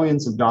them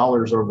millions of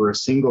dollars over a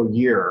single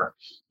year.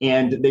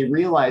 And they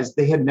realized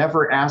they had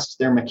never asked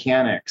their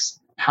mechanics,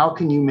 how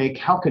can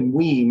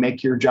we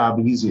make your job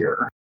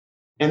easier?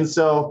 And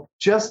so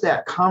just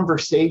that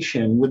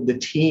conversation with the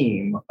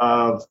team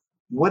of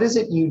what is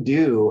it you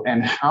do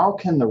and how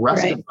can the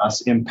rest of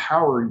us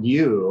empower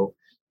you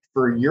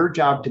for your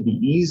job to be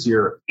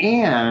easier?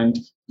 And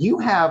you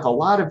have a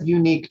lot of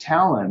unique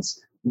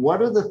talents.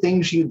 What are the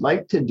things you'd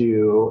like to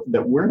do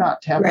that we're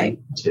not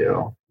tapping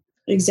into?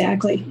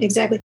 Exactly.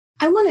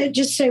 I want to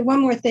just say one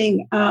more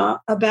thing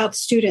about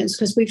students,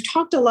 because we've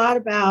talked a lot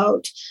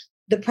about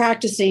the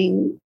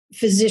practicing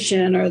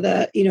physician or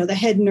the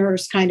head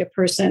nurse kind of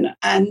person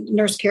and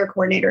nurse care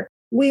coordinator.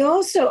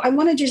 I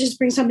wanted to just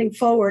bring something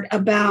forward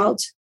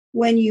about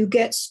when you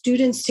get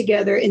students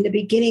together in the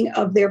beginning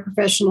of their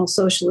professional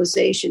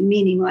socialization,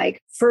 meaning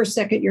like first,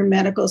 second year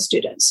medical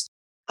students,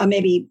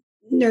 maybe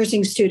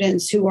nursing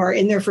students who are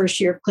in their first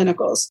year of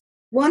clinicals.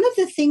 One of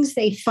the things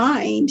they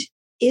find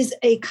is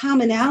a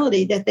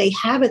commonality that they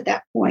have at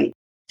that point.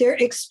 Their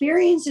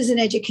experiences in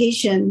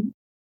education,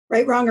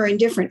 right, wrong, or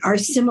indifferent, are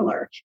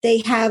similar. They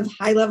have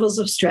high levels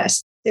of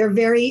stress. They're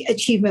very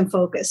achievement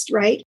focused,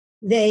 right?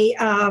 They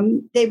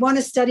want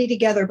to study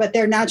together, but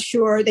they're not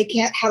sure, they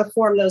can't how to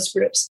form those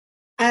groups.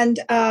 And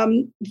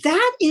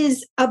that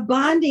is a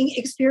bonding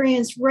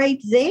experience right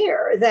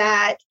there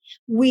that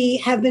we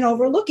have been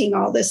overlooking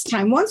all this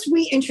time. Once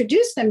we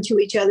introduce them to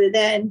each other,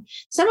 then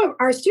some of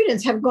our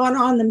students have gone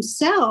on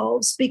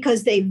themselves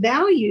because they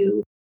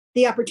value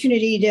the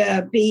opportunity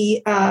to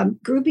be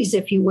groupies,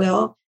 if you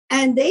will.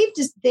 And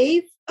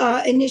they've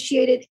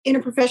initiated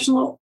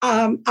interprofessional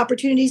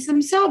opportunities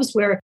themselves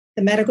where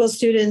the medical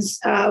students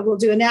will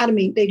do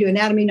anatomy. They do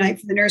anatomy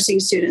night for the nursing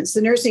students.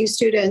 The nursing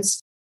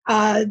students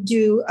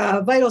do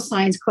vital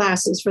signs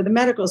classes for the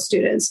medical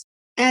students.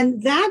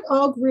 And that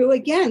all grew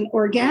again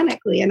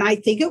organically. And I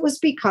think it was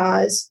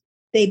because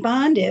they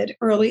bonded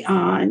early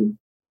on.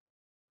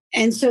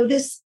 And so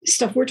this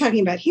stuff we're talking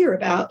about here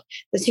about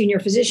the senior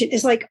physician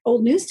is like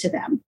old news to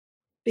them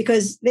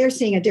because they're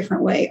seeing a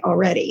different way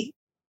already.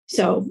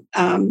 So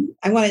I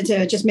wanted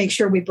to just make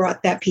sure we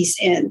brought that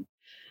piece in.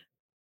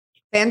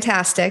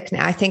 Fantastic.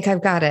 Now I think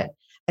I've got it.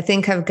 I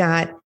think I've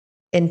got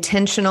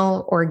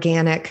intentional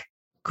organic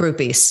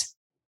groupies.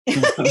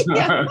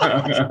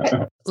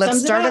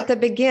 Let's start at the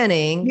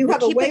beginning. You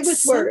have a way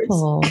with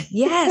words.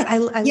 Yes, I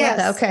love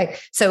that. Okay.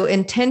 So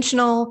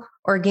intentional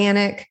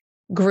organic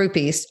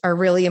groupies are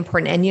really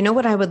important. And you know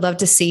what I would love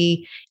to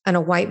see on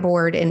a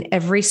whiteboard in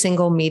every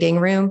single meeting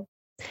room?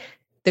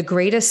 The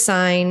greatest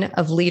sign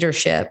of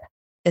leadership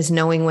is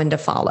knowing when to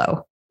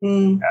follow.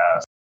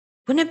 Yes.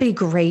 Wouldn't it be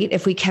great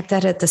if we kept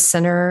that at the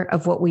center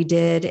of what we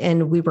did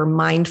and we were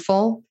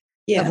mindful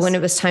of when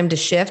it was time to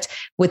shift?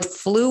 With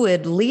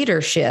fluid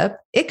leadership,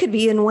 it could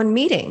be in one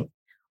meeting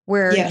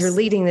where you're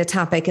leading the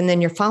topic and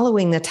then you're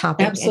following the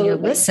topic and you're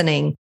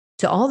listening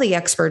to all the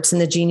experts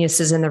and the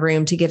geniuses in the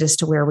room to get us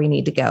to where we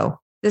need to go.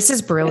 This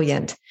is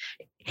brilliant.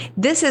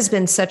 This has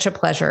been such a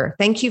pleasure.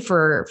 Thank you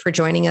for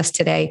joining us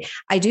today.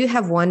 I do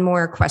have one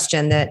more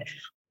question that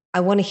I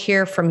want to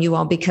hear from you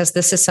all because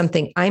this is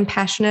something I'm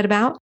passionate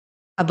about.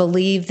 I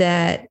believe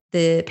that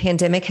the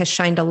pandemic has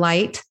shined a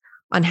light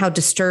on how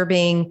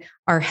disturbing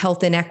our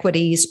health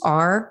inequities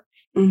are.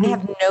 Mm-hmm. I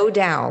have no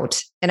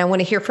doubt, and I want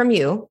to hear from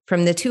you,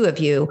 from the two of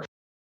you,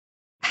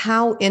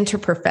 how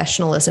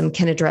interprofessionalism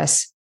can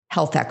address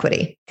health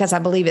equity, because I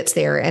believe it's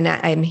there and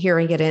I'm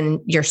hearing it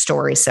in your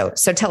story. So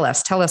tell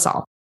us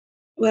all.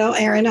 Well,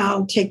 Erin,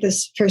 I'll take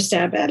this first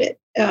stab at it.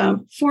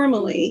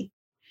 Formally,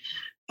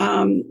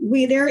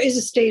 there is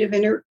a state of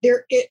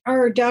there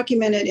are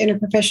documented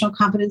interprofessional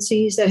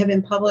competencies that have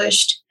been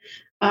published.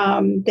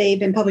 They've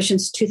been published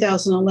since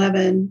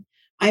 2011.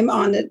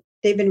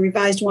 They've been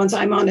revised once.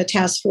 I'm on a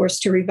task force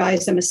to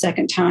revise them a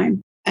second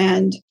time.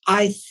 And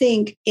I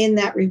think in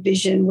that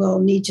revision will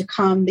need to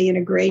come the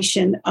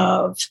integration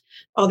of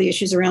all the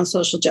issues around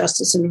social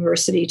justice and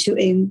diversity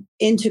to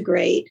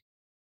integrate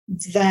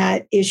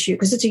that issue,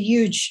 because it's a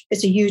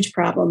huge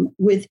problem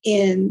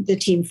within the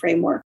team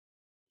framework.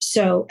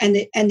 So, and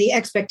the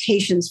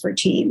expectations for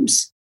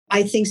teams,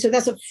 I think so.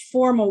 That's a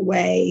formal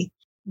way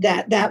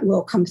that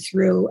will come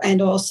through,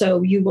 and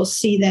also you will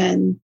see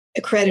then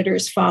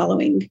accreditors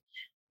following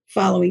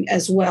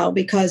as well,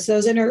 because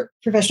those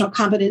interprofessional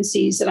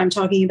competencies that I'm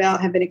talking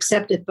about have been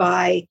accepted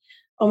by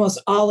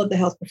almost all of the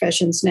health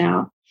professions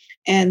now,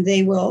 and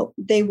they will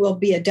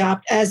be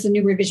adopted as the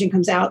new revision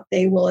comes out.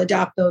 They will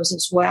adopt those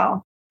as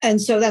well,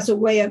 and so that's a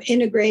way of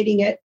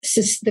integrating it,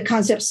 the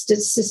concepts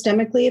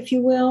systemically, if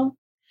you will.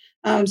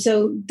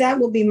 So that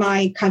will be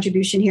my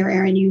contribution here.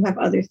 Erin, you have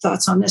other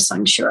thoughts on this,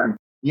 I'm sure.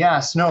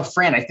 Yes, no,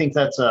 Fran, I think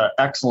that's an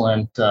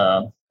excellent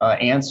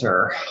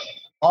answer.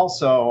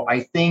 Also,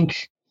 I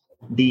think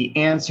the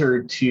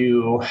answer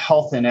to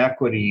health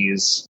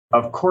inequities,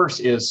 of course,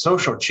 is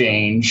social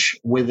change.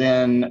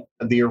 Within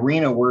the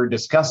arena we're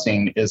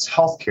discussing is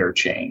healthcare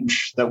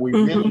change, that we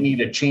really need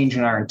a change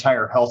in our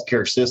entire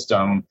healthcare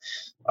system,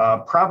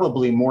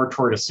 probably more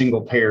toward a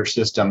single payer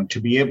system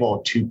to be able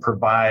to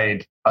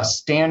provide a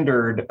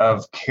standard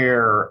of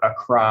care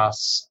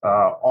across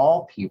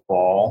all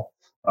people,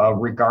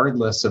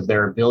 regardless of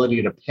their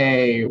ability to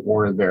pay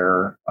or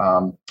their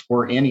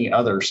or any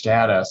other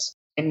status.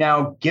 And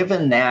now,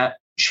 given that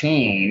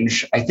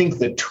change, I think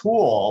the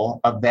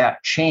tool of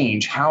that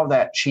change, how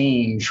that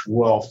change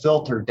will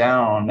filter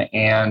down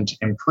and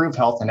improve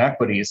health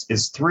inequities,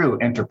 is through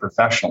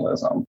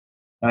interprofessionalism.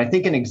 And I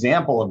think an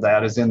example of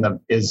that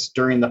is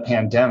during the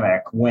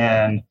pandemic,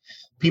 when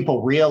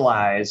people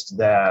realized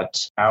that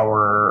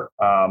our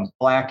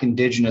Black,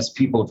 Indigenous,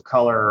 people of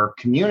color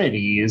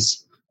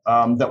communities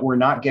that were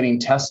not getting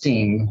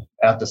testing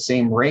at the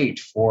same rate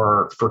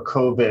for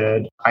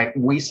COVID.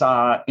 We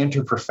saw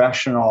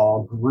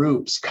interprofessional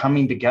groups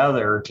coming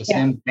together to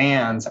send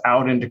vans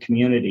out into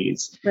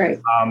communities. Right.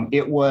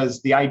 It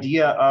was the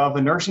idea of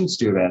a nursing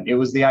student. It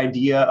was the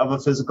idea of a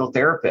physical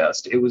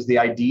therapist. It was the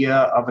idea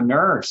of a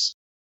nurse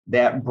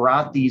that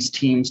brought these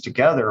teams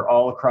together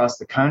all across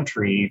the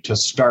country to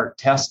start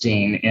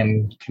testing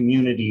in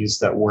communities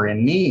that were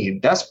in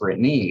need, desperate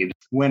need.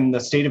 When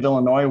the state of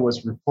Illinois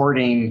was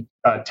reporting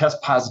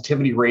test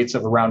positivity rates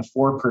of around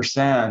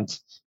 4%,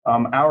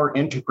 our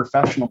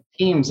interprofessional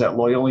teams at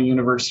Loyola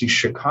University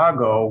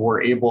Chicago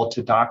were able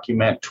to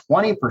document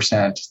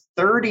 20%,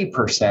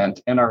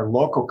 30% in our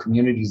local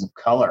communities of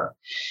color.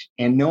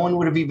 And no one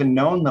would have even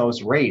known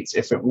those rates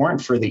if it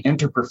weren't for the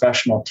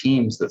interprofessional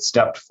teams that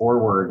stepped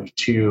forward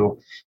to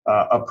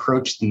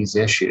approach these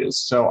issues.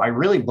 So I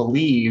really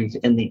believe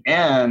in the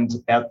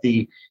end, at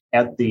the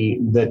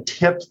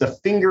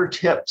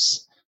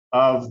fingertips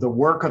of the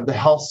work of the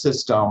health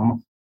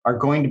system are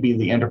going to be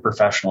the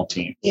interprofessional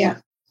team. Yeah.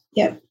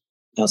 Yep.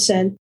 Well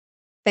said.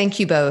 Thank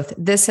you both.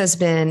 This has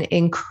been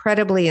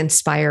incredibly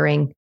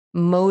inspiring,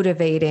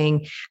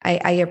 motivating.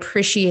 I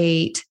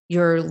appreciate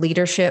your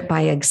leadership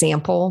by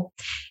example.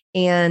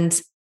 And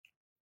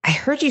I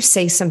heard you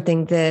say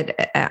something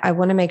that I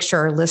want to make sure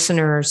our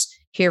listeners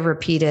hear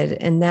repeated.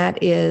 And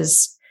that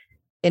is,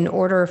 in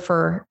order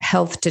for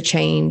health to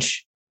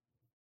change,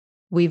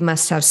 we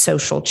must have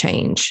social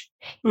change.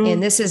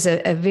 And this is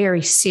a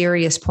very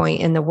serious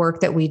point in the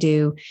work that we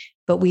do,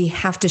 but we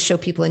have to show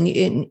people,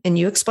 and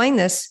you explain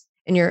this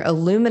in your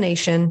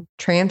illumination,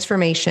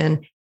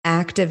 transformation,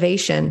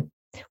 activation.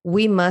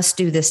 We must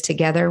do this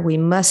together. We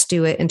must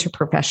do it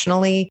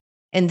interprofessionally.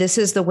 And this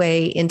is the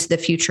way into the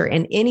future.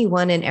 And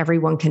anyone and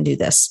everyone can do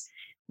this,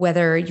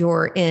 whether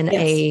you're in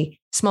a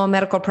small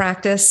medical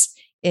practice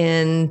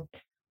in,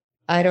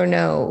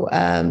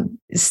 Summerlin,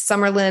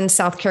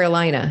 South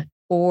Carolina,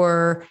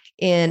 or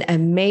in a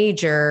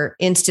major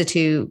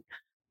institute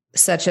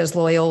such as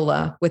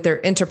Loyola with their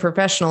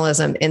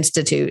Interprofessionalism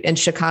Institute in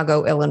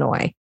Chicago,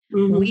 Illinois.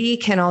 We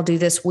can all do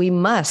this. We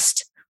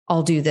must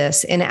all do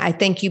this. And I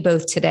thank you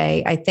both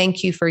today. I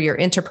thank you for your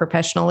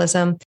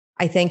interprofessionalism.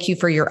 I thank you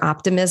for your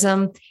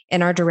optimism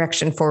and our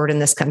direction forward in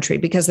this country,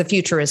 because the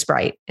future is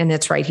bright and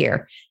it's right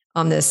here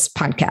on this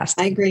podcast.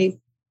 I agree.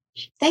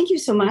 Thank you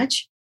so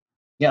much.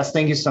 Yes,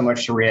 thank you so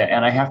much, Sharia.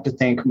 And I have to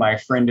thank my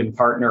friend and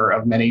partner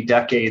of many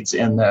decades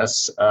in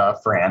this,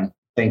 Fran.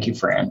 Thank you,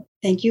 Fran.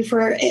 Thank you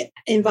for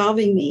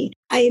involving me.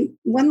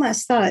 One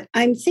last thought.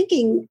 I'm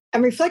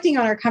reflecting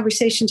on our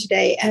conversation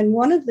today. And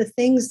one of the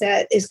things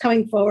that is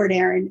coming forward,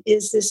 Aaron,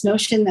 is this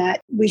notion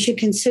that we should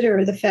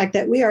consider the fact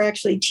that we are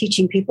actually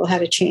teaching people how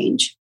to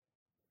change.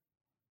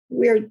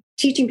 We're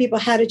teaching people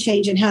how to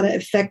change and how to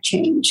affect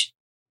change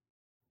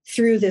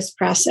through this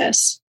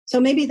process. So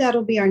maybe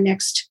that'll be our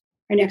next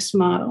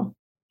model.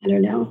 I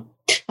don't know.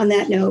 On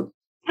that note,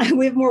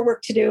 we have more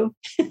work to do.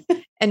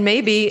 And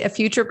maybe a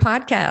future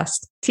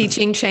podcast,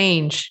 Teaching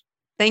Change.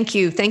 Thank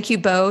you. Thank you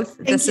both.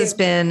 This has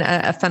been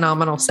a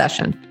phenomenal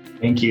session.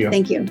 Thank you.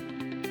 Thank you.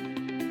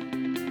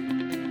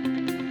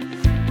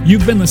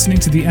 You've been listening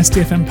to the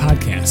STFM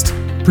podcast,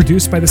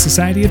 produced by the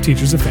Society of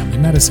Teachers of Family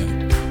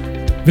Medicine.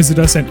 Visit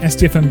us at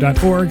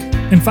stfm.org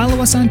and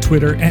follow us on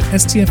Twitter at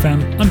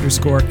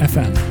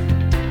STFM_FM.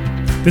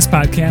 This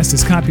podcast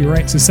is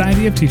copyright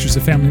Society of Teachers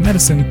of Family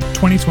Medicine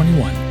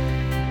 2021.